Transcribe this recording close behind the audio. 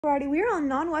Alrighty, we are on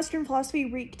non-Western philosophy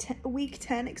week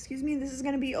 10, excuse me. This is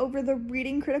going to be over the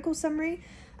reading critical summary.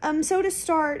 So to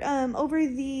start, over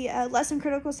the lesson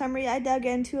critical summary, I dug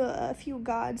into a few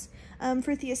gods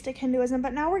for theistic Hinduism,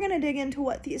 but now we're going to dig into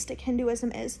what theistic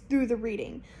Hinduism is through the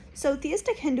reading. So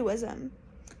theistic Hinduism,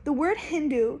 the word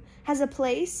Hindu has a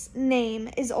place, name,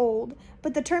 is old,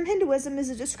 but the term Hinduism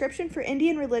is a description for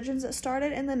Indian religions that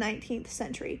started in the 19th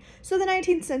century. So the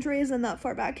 19th century isn't that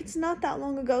far back. It's not that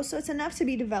long ago, so it's enough to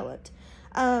be developed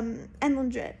and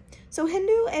legit. So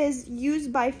Hindu is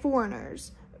used by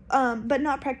foreigners, but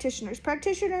not practitioners.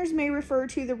 Practitioners may refer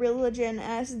to the religion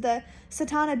as the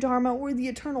Satana Dharma or the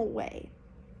eternal way.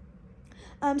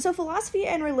 So philosophy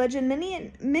and religion,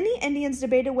 many Indians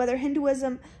debated whether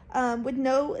Hinduism with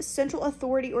no central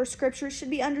authority or scripture should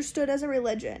be understood as a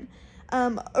religion.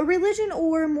 A religion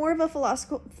or more of a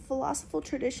philosophical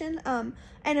tradition. And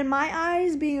in my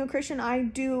eyes, being a Christian, I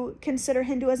do consider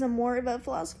Hinduism more of a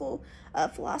philosophical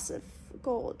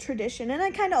tradition. And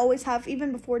I kind of always have,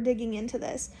 even before digging into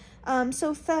this.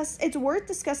 So thus, it's worth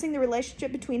discussing the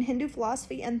relationship between Hindu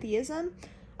philosophy and theism.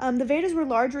 The Vedas were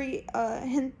largely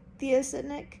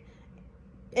theistic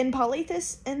and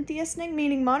polytheistic,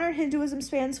 meaning modern Hinduism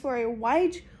spans for a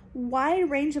wide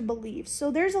range of beliefs. So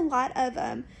there's a lot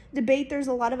of debate, there's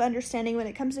a lot of understanding when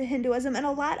it comes to Hinduism, and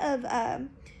a lot of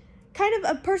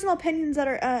personal opinions that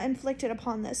are inflicted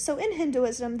upon this. So in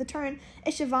Hinduism, the term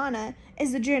Ishvana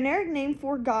is the generic name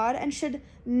for God and should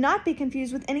not be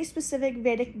confused with any specific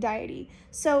Vedic deity.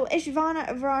 So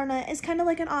Ishvana is kind of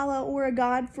like an Allah or a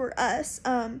God for us.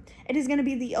 It is going to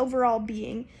be the overall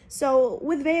being. So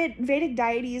with Vedic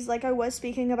deities, like I was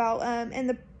speaking about in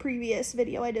the previous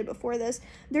video I did before this,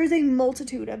 there's a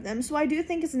multitude of them. So I do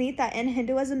think it's neat that in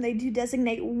Hinduism they do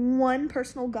designate one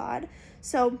personal God.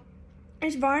 So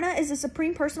Ishvana is a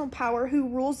supreme personal power who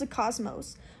rules the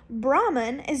cosmos.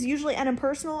 Brahman is usually an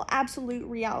impersonal, absolute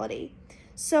reality.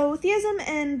 So theism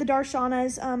and the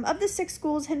darshanas, of the 6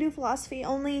 schools Hindu philosophy,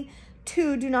 only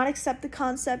 2 do not accept the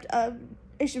concept of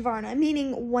Ishvana,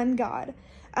 meaning one God.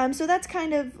 So that's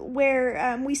kind of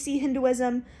where we see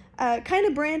Hinduism kind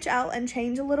of branch out and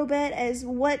change a little bit as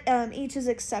what each is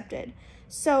accepted.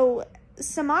 So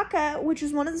Samkhya, which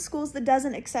is one of the schools that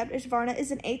doesn't accept Ishvana, is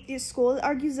an atheist school that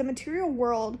argues the material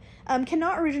world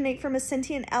cannot originate from a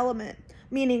sentient element,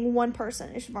 meaning one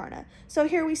person, Ishvana. So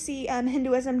here we see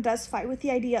Hinduism does fight with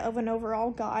the idea of an overall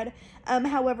God.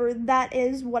 However, that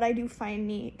is what I do find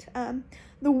neat.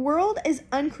 The world is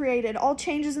uncreated. All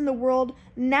changes in the world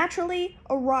naturally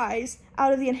arise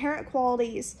out of the inherent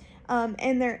qualities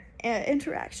and their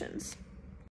interactions.